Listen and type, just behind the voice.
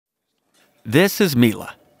This is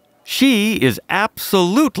Mila. She is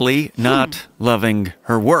absolutely not loving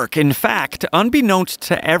her work. In fact, unbeknownst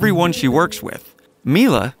to everyone she works with,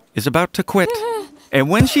 Mila is about to quit. And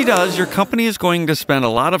when she does, your company is going to spend a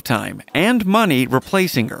lot of time and money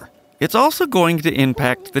replacing her. It's also going to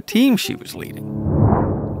impact the team she was leading.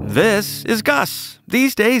 This is Gus.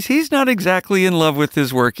 These days, he's not exactly in love with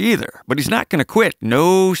his work either, but he's not going to quit.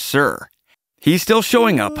 No, sir. He's still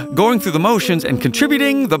showing up, going through the motions, and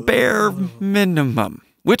contributing the bare minimum,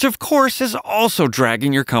 which of course is also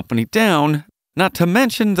dragging your company down, not to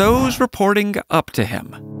mention those reporting up to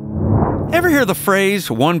him. Ever hear the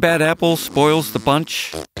phrase, one bad apple spoils the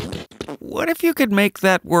bunch? What if you could make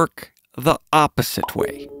that work the opposite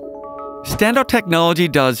way? StandOut technology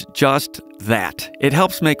does just that. It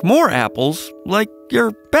helps make more apples like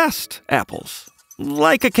your best apples.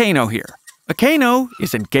 Like Akano here. Akano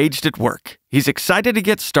is engaged at work. He's excited to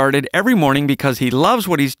get started every morning because he loves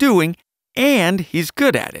what he's doing and he's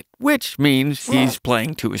good at it, which means he's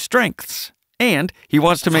playing to his strengths. And he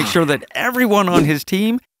wants to make sure that everyone on his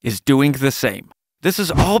team is doing the same. This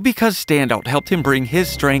is all because StandOut helped him bring his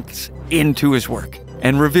strengths into his work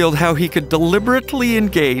and revealed how he could deliberately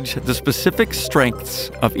engage the specific strengths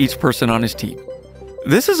of each person on his team.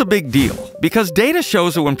 This is a big deal because data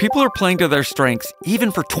shows that when people are playing to their strengths,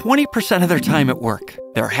 even for 20% of their time at work,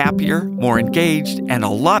 they're happier, more engaged, and a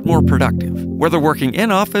lot more productive, whether working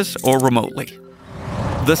in office or remotely.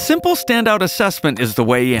 The simple StandOut assessment is the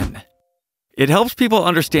way in. It helps people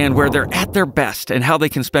understand where they're at their best and how they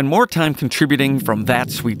can spend more time contributing from that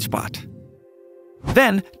sweet spot.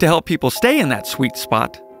 Then, to help people stay in that sweet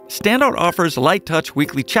spot, StandOut offers light touch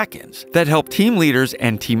weekly check-ins that help team leaders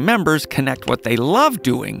and team members connect what they love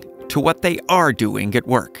doing to what they are doing at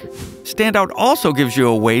work. StandOut also gives you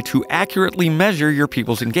a way to accurately measure your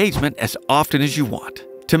people's engagement as often as you want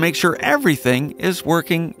to make sure everything is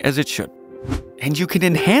working as it should. And you can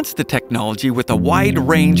enhance the technology with a wide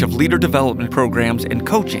range of leader development programs and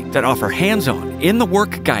coaching that offer hands-on,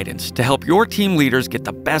 in-the-work guidance to help your team leaders get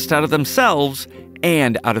the best out of themselves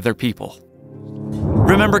and out of their people.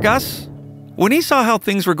 Remember Gus? When he saw how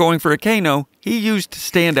things were going for Akano, he used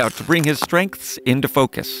StandOut to bring his strengths into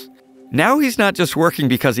focus. Now he's not just working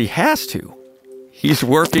because he has to, he's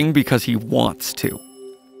working because he wants to.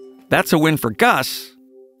 That's a win for Gus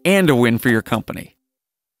and a win for your company.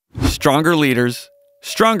 Stronger leaders,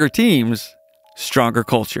 stronger teams, stronger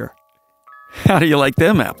culture. How do you like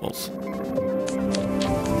them apples?